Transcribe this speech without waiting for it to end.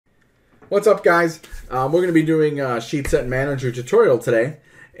What's up, guys? We're going to be doing a Sheet Set Manager tutorial today,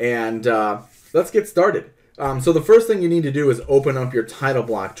 and let's get started. So the first thing you need to do is open up your title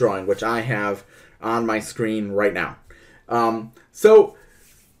block drawing, which I have on my screen right now. So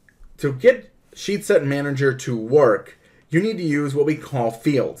to get Sheet Set Manager to work, you need to use what we call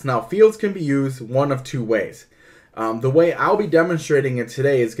fields. Now, fields can be used one of two ways. The way I'll be demonstrating it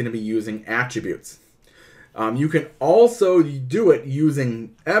today is going to be using attributes. You can also do it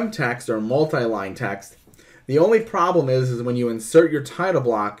using M-text or multi-line text. The only problem is when you insert your title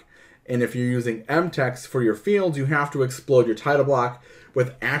block, and if you're using M-text for your fields, you have to explode your title block.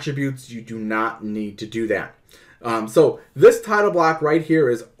 With attributes, you do not need to do that. So this title block right here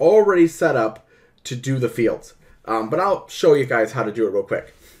is already set up to do the fields. But I'll show you guys how to do it real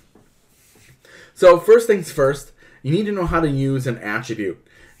quick. So first things first, you need to know how to use an attribute.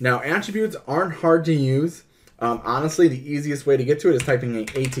 Now, attributes aren't hard to use. Honestly, the easiest way to get to it is typing an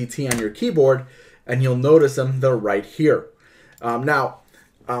ATT on your keyboard, and you'll notice them. They're right here.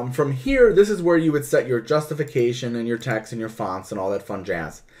 From here, this is where you would set your justification and your text and your fonts and all that fun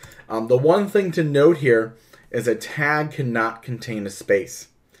jazz. The one thing to note here is a tag cannot contain a space.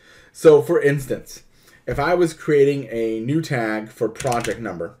 So, for instance, if I was creating a new tag for project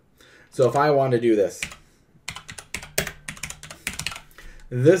number, so if I want to do this,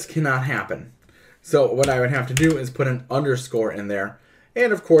 this cannot happen. So what I would have to do is put an underscore in there.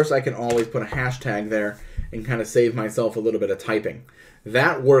 And of course, I can always put a hashtag there and kind of save myself a little bit of typing.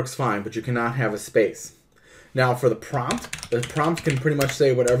 That works fine, but you cannot have a space. Now for the prompt can pretty much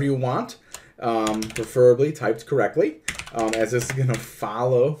say whatever you want, preferably typed correctly, as this is going to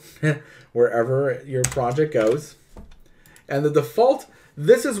follow wherever your project goes. And the default,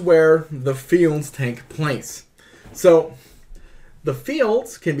 this is where the fields take place. So the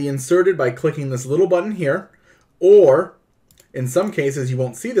fields can be inserted by clicking this little button here, or in some cases you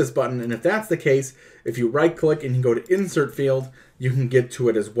won't see this button, and if that's the case, if you right click and you go to insert field, you can get to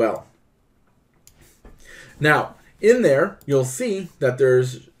it as well. Now in there you'll see that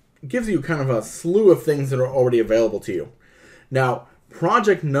gives you kind of a slew of things that are already available to you. Now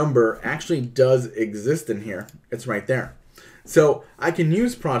project number actually does exist in here. It's right there. So I can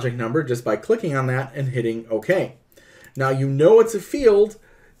use project number just by clicking on that and hitting OK. Now you know it's a field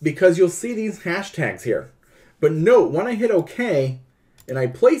because you'll see these hashtags here. But note, when I hit OK and I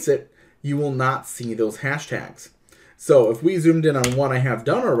place it, you will not see those hashtags. So if we zoomed in on one I have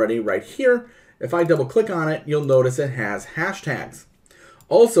done already right here, if I double click on it, you'll notice it has hashtags.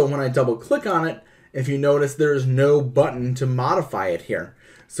 Also, when I double click on it, if you notice there's no button to modify it here.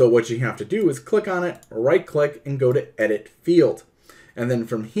 So what you have to do is click on it, right click, and go to Edit Field. And then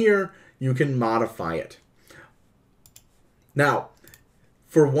from here, you can modify it. Now,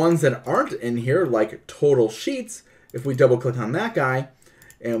 for ones that aren't in here, like total sheets, if we double click on that guy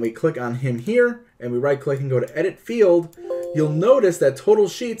and we click on him here and we right click and go to Edit Field, you'll notice that total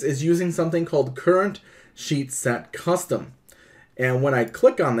sheets is using something called Current Sheet Set Custom. And when I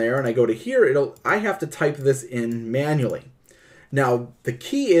click on there and I go to here, I have to type this in manually. Now, the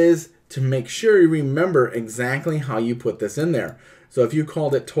key is to make sure you remember exactly how you put this in there. So if you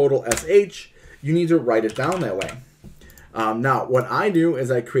called it total SH, you need to write it down that way. Now, what I do is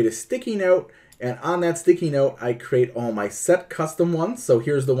I create a sticky note, and on that sticky note, I create all my set custom ones. So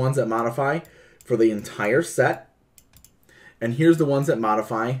here's the ones that modify for the entire set, and here's the ones that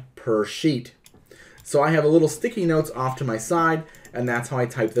modify per sheet. So I have a little sticky notes off to my side, and that's how I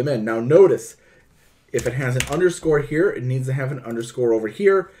type them in. Now notice, if it has an underscore here, it needs to have an underscore over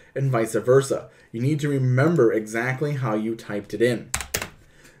here, and vice versa. You need to remember exactly how you typed it in.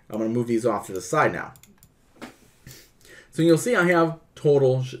 I'm going to move these off to the side now. So you'll see I have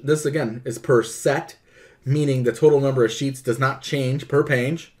total, this again is per set, meaning the total number of sheets does not change per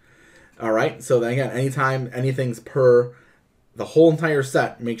page. All right, so then again, anytime anything's per the whole entire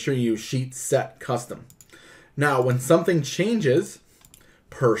set, make sure you use Sheet Set Custom. Now, when something changes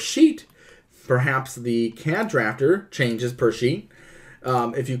per sheet, perhaps the CAD drafter changes per sheet.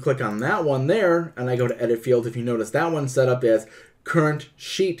 If you click on that one there, and I go to Edit Field, if you notice that one's set up as Current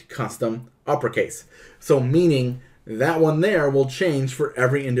Sheet Custom uppercase. So meaning that one there will change for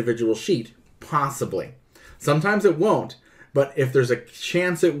every individual sheet, possibly. Sometimes it won't, but if there's a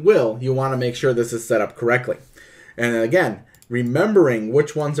chance it will, you want to make sure this is set up correctly. And again, remembering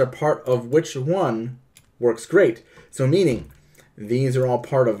which ones are part of which one works great. So meaning, these are all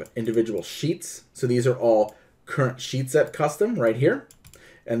part of individual sheets. So these are all Current Sheet Set Custom right here.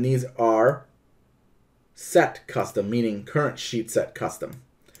 And these are Set Custom, meaning Current Sheet Set Custom.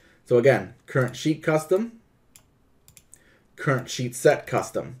 So again, Current Sheet Custom, Current Sheet Set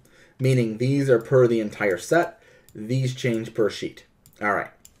Custom, meaning these are per the entire set. These change per sheet. All right.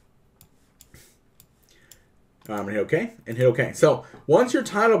 I'm going to hit OK and hit OK. So once your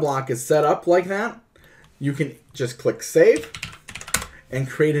title block is set up like that, you can just click Save and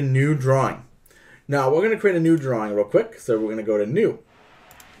create a new drawing. Now, we're going to create a new drawing real quick. So we're going to go to New.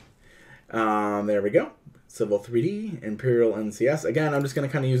 There we go. Civil 3D, Imperial NCS. Again, I'm just going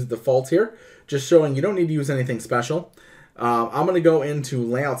to kind of use the defaults here, just showing you don't need to use anything special. I'm going to go into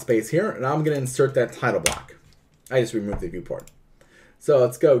Layout Space here, and I'm going to insert that title block. I just removed the viewport. So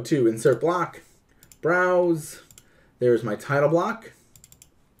let's go to Insert Block, Browse. There's my title block.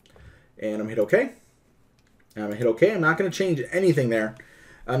 And I'm going to hit OK. And I'm going to hit OK. I'm not going to change anything there.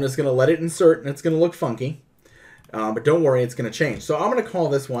 I'm just going to let it insert, and it's going to look funky. But don't worry, it's going to change. So I'm going to call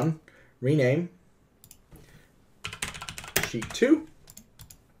this one, rename, Sheet 2.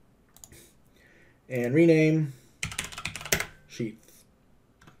 And rename, Sheet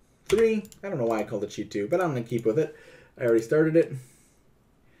 3. I don't know why I called it Sheet 2, but I'm going to keep with it. I already started it.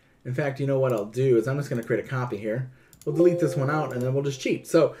 In fact, you know what I'll do is I'm just going to create a copy here. We'll delete this one out, and then we'll just cheat.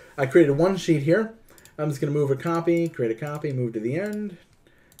 So I created one sheet here. I'm just going to move a copy, create a copy, move to the end,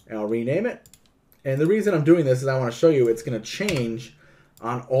 and I'll rename it. And the reason I'm doing this is I want to show you it's going to change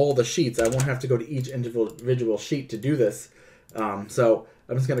on all the sheets. I won't have to go to each individual sheet to do this. So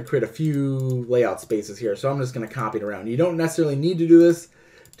I'm just going to create a few layout spaces here. So I'm just going to copy it around. You don't necessarily need to do this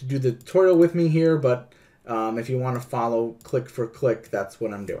to do the tutorial with me here, but if you want to follow click for click, that's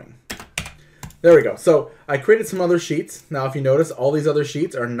what I'm doing. There we go. So I created some other sheets. Now, if you notice, all these other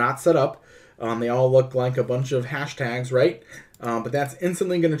sheets are not set up. They all look like a bunch of hashtags, right? But that's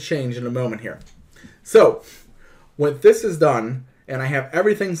instantly going to change in a moment here. So when this is done and I have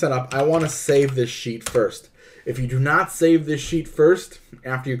everything set up, I want to save this sheet first. If you do not save this sheet first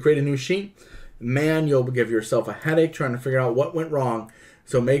after you create a new sheet, man, you'll give yourself a headache trying to figure out what went wrong.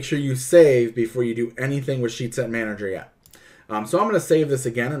 So make sure you save before you do anything with Sheet Set Manager yet. So I'm going to save this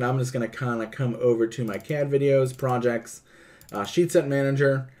again, and I'm just going to kind of come over to my CAD videos, projects, Sheet Set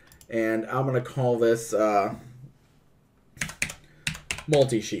Manager, and I'm going to call this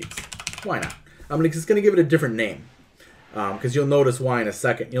multi-sheets. Why not? I'm just going to give it a different name because you'll notice why in a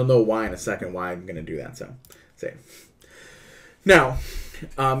second. You'll know why in a second why I'm going to do that. So save. Now,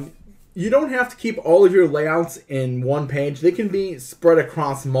 you don't have to keep all of your layouts in one page. They can be spread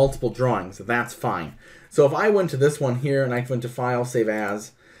across multiple drawings. That's fine. So if I went to this one here and I went to File, Save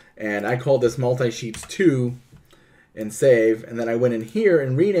As, and I called this Multi-Sheets 2 and save, and then I went in here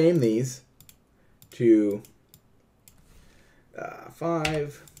and renamed these to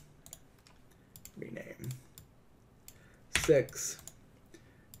 5, rename 6,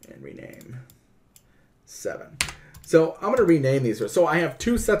 and rename 7. So I'm going to rename these. So I have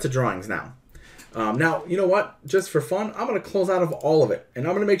 2 sets of drawings now. Now, you know what? Just for fun, I'm going to close out of all of it. And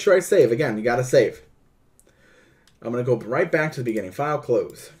I'm going to make sure I save. Again, you got to save. I'm going to go right back to the beginning. File,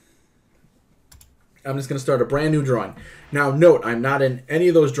 close. I'm just going to start a brand new drawing. Now, note, I'm not in any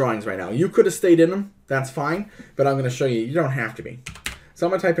of those drawings right now. You could have stayed in them. That's fine. But I'm going to show you, you don't have to be. So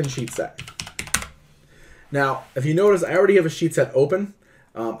I'm going to type in sheet set. Now, if you notice, I already have a sheet set open.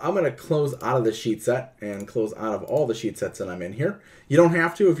 I'm going to close out of the sheet set and close out of all the sheet sets that I'm in here. You don't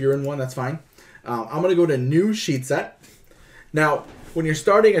have to. If you're in one, that's fine. I'm going to go to New Sheet Set. Now, when you're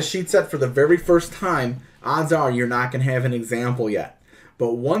starting a sheet set for the very first time, odds are you're not going to have an example yet.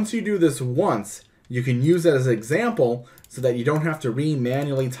 But once you do this once, you can use it as an example so that you don't have to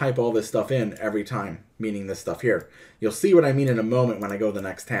manually type all this stuff in every time, meaning this stuff here. You'll see what I mean in a moment when I go to the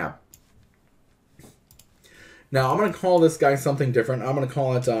next tab. Now, I'm going to call this guy something different. I'm going to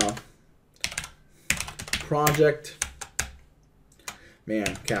call it Project,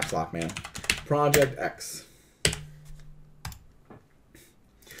 man, caps lock, man, Project X.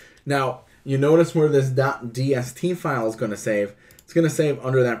 Now, you notice where this .dst file is going to save. It's going to save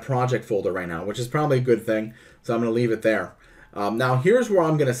under that project folder right now, which is probably a good thing. So I'm going to leave it there. Now, here's where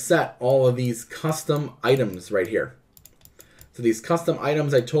I'm going to set all of these custom items right here. So these custom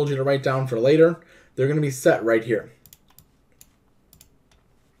items I told you to write down for later, they're going to be set right here.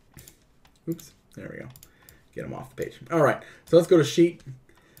 Oops, there we go. Get them off the page. All right, so let's go to Sheet.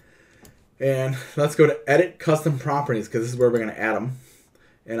 And let's go to Edit Custom Properties, because this is where we're going to add them.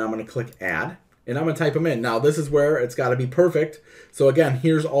 And I'm going to click Add. And I'm going to type them in. Now, this is where it's got to be perfect. So again,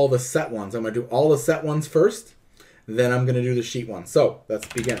 here's all the set ones. I'm going to do all the set ones first. Then I'm going to do the sheet ones. So let's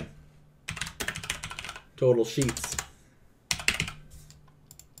begin. Total sheets.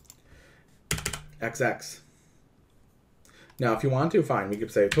 XX. Now, if you want to, fine. We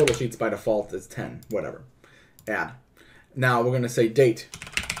could say total sheets by default is 10. Whatever. Add. Now, we're going to say date.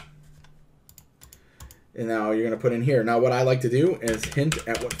 And now you're going to put in here. Now, what I like to do is hint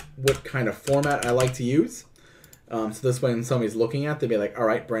at what kind of format I like to use. So this way, when somebody's looking at, they'll be like, all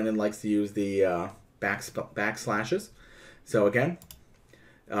right, Brandon likes to use the backslashes. So again,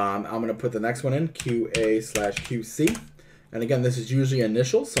 I'm going to put the next one in, QA/QC. And again, this is usually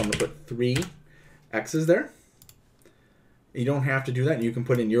initials, so I'm going to put 3 X's there. You don't have to do that. You can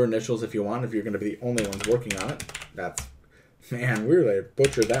put in your initials if you want, if you're going to be the only ones working on it. That's, man, we really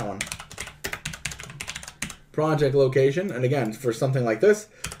butchered that one. Project location, and again, for something like this,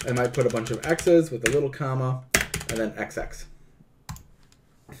 I might put a bunch of X's with a little comma, and then XX.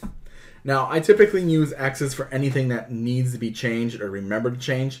 Now, I typically use X's for anything that needs to be changed or remembered to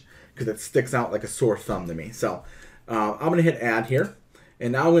change, because it sticks out like a sore thumb to me. So, I'm going to hit Add here,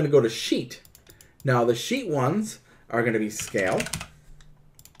 and now I'm going to go to Sheet. Now, the Sheet ones are going to be Scale.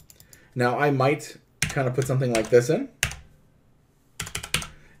 Now, I might kind of put something like this in,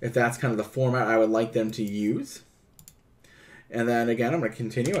 if that's kind of the format I would like them to use. And then again, I'm going to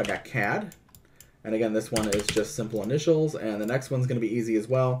continue. I got CAD. And again, this one is just simple initials. And the next one's going to be easy as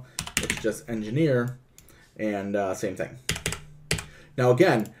well. It's just engineer. And same thing. Now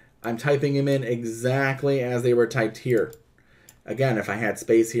again, I'm typing them in exactly as they were typed here. Again, if I had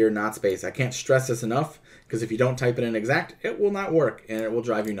space here, not space. I can't stress this enough, because if you don't type it in exact, it will not work and it will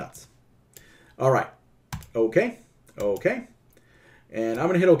drive you nuts. All right. Okay. Okay. And I'm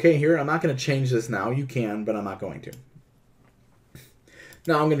going to hit OK here. I'm not going to change this now. You can, but I'm not going to.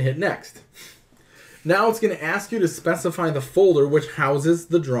 Now I'm going to hit Next. Now it's going to ask you to specify the folder which houses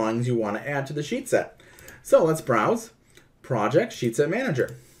the drawings you want to add to the sheet set. So let's browse. Project, Sheet Set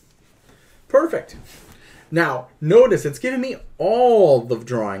Manager. Perfect. Now notice it's giving me all the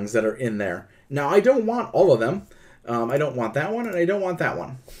drawings that are in there. Now I don't want all of them. I don't want that one and I don't want that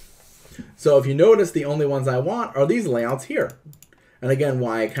one. So if you notice, the only ones I want are these layouts here. And again,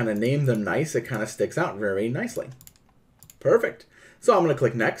 why I kind of named them nice, it kind of sticks out very nicely. Perfect. So I'm going to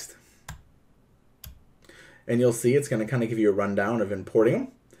click Next. And you'll see it's going to kind of give you a rundown of importing them.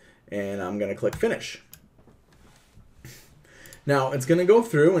 And I'm going to click Finish. Now, it's going to go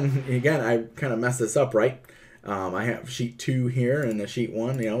through, and again, I kind of messed this up, right? I have sheet 2 here and a sheet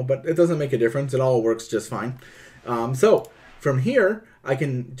 1, you know, but it doesn't make a difference. It all works just fine. So from here, I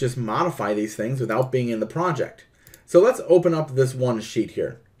can just modify these things without being in the project. So let's open up this one sheet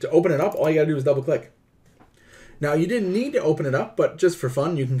here. To open it up, all you gotta do is double click. Now you didn't need to open it up, but just for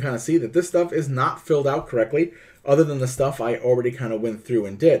fun, you can kind of see that this stuff is not filled out correctly, other than the stuff I already kind of went through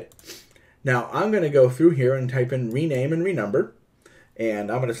and did. Now I'm gonna go through here and type in rename and renumber.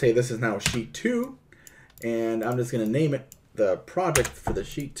 And I'm gonna say this is now sheet 2. And I'm just gonna name it the project for the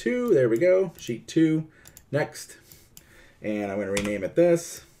sheet 2. There we go, sheet 2, next. And I'm gonna rename it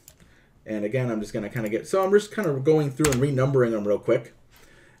this. And again, I'm just going to kind of so I'm just kind of going through and renumbering them real quick.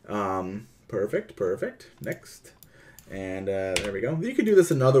 Perfect, perfect. Next. And there we go. You could do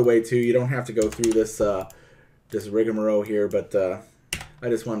this another way too. You don't have to go through this this rigmarole here, but I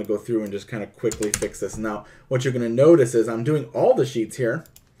just wanted to go through and just kind of quickly fix this. Now, what you're going to notice is I'm doing all the sheets here.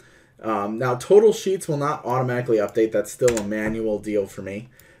 Now, total sheets will not automatically update. That's still a manual deal for me.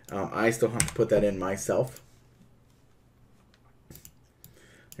 I still have to put that in myself.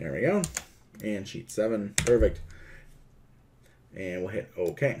 There we go. And sheet 7. Perfect. And we'll hit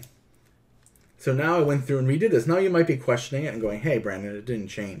OK. So now I went through and redid this. Now you might be questioning it and going, hey, Brandon, it didn't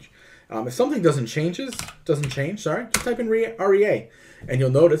change. If something doesn't change, just type in REA. And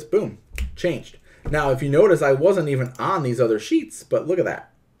you'll notice, boom, changed. Now, if you notice, I wasn't even on these other sheets, but look at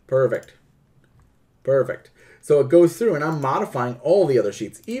that. Perfect. Perfect. So it goes through, and I'm modifying all the other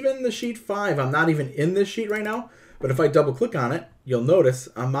sheets. Even the sheet 5, I'm not even in this sheet right now. But if I double click on it, you'll notice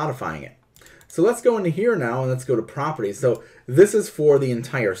I'm modifying it. So let's go into here now and let's go to properties. So this is for the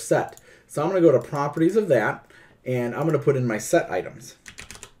entire set. So I'm going to go to properties of that and I'm going to put in my set items.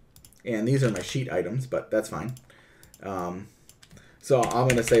 And these are my sheet items, but that's fine. So I'm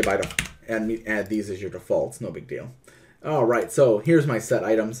going to say add these as your defaults, no big deal. All right, so here's my set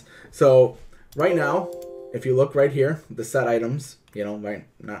items. So right now, if you look right here, the set items, you know, right,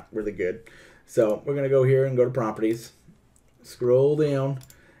 not really good. So we're going to go here and go to properties, scroll down,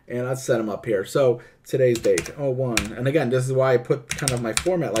 and let's set them up here. So today's date, 01. And again, this is why I put kind of my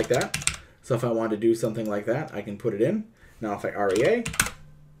format like that. So if I want to do something like that, I can put it in. Now if I REA,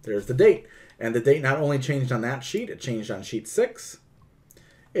 there's the date. And the date not only changed on that sheet, it changed on sheet 6.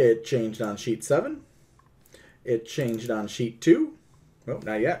 It changed on sheet 7. It changed on sheet 2. Well,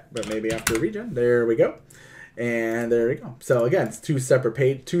 not yet, but maybe after regen. There we go. And there we go. So again, it's two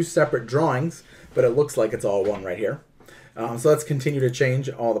separate drawings, but it looks like it's all one right here. So let's continue to change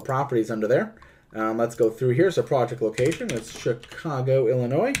all the properties under there. Let's go through here. So project location, it's Chicago,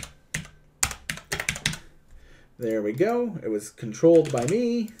 Illinois. There we go. It was controlled by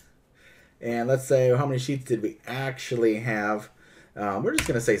me. And let's say, how many sheets did we actually have? We're just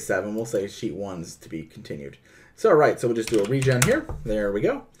going to say 7. We'll say sheet 1's to be continued. So, all right, so we'll just do a regen here. There we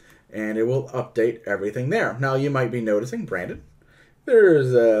go. And it will update everything there. Now, you might be noticing, Brandon,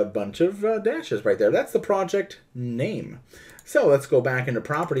 there's a bunch of dashes right there. That's the project name. So let's go back into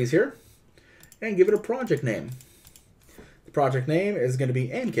properties here and give it a project name. The project name is going to be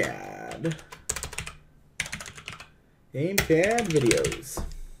AIMCAD. AIMCAD videos.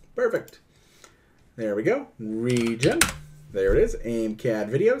 Perfect. There we go. Regen. There it is. AIMCAD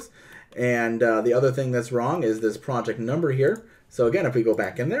videos. And the other thing that's wrong is this project number here. So again, if we go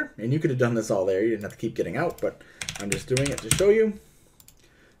back in there, and you could have done this all there. You didn't have to keep getting out, but I'm just doing it to show you.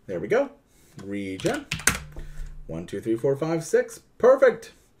 There we go. Regen. 1, 2, 3, 4, 5, 6.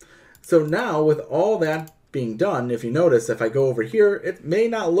 Perfect. So now with all that being done, if you notice, if I go over here, it may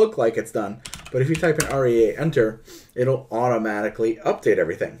not look like it's done, but if you type in REA enter, it'll automatically update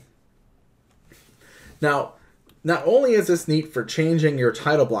everything. Now, not only is this neat for changing your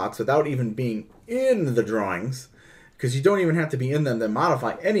title blocks without even being in the drawings, because you don't even have to be in them to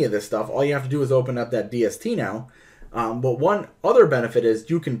modify any of this stuff. All you have to do is open up that DST now. But one other benefit is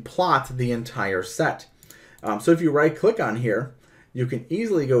you can plot the entire set. So if you right click on here, you can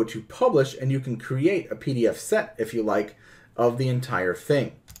easily go to publish and you can create a PDF set, if you like, of the entire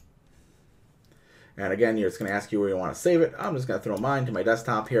thing. And again, you're just going to ask you where you want to save it. I'm just going to throw mine to my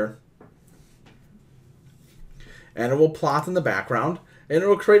desktop here. And it will plot in the background and it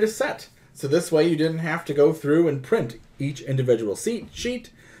will create a set. So this way you didn't have to go through and print each individual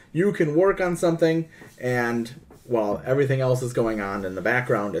sheet. You can work on something and while everything else is going on in the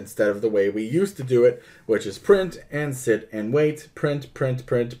background instead of the way we used to do it, which is print and sit and wait, print, print,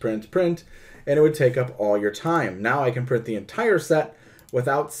 print, print, print, and it would take up all your time. Now I can print the entire set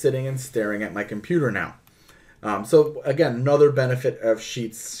without sitting and staring at my computer now. So again, another benefit of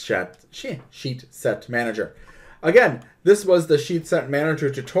Sheet Set Manager. Again, this was the Sheet Set Manager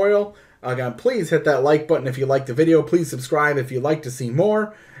tutorial. Again, please hit that like button if you liked the video. Please subscribe if you'd like to see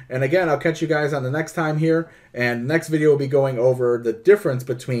more. And again, I'll catch you guys on the next time here. And next video will be going over the difference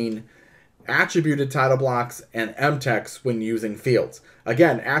between attributed title blocks and mtext when using fields.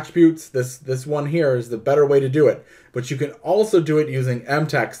 Again, attributes, this one here is the better way to do it. But you can also do it using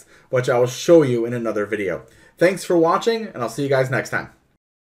mtext, which I will show you in another video. Thanks for watching, and I'll see you guys next time.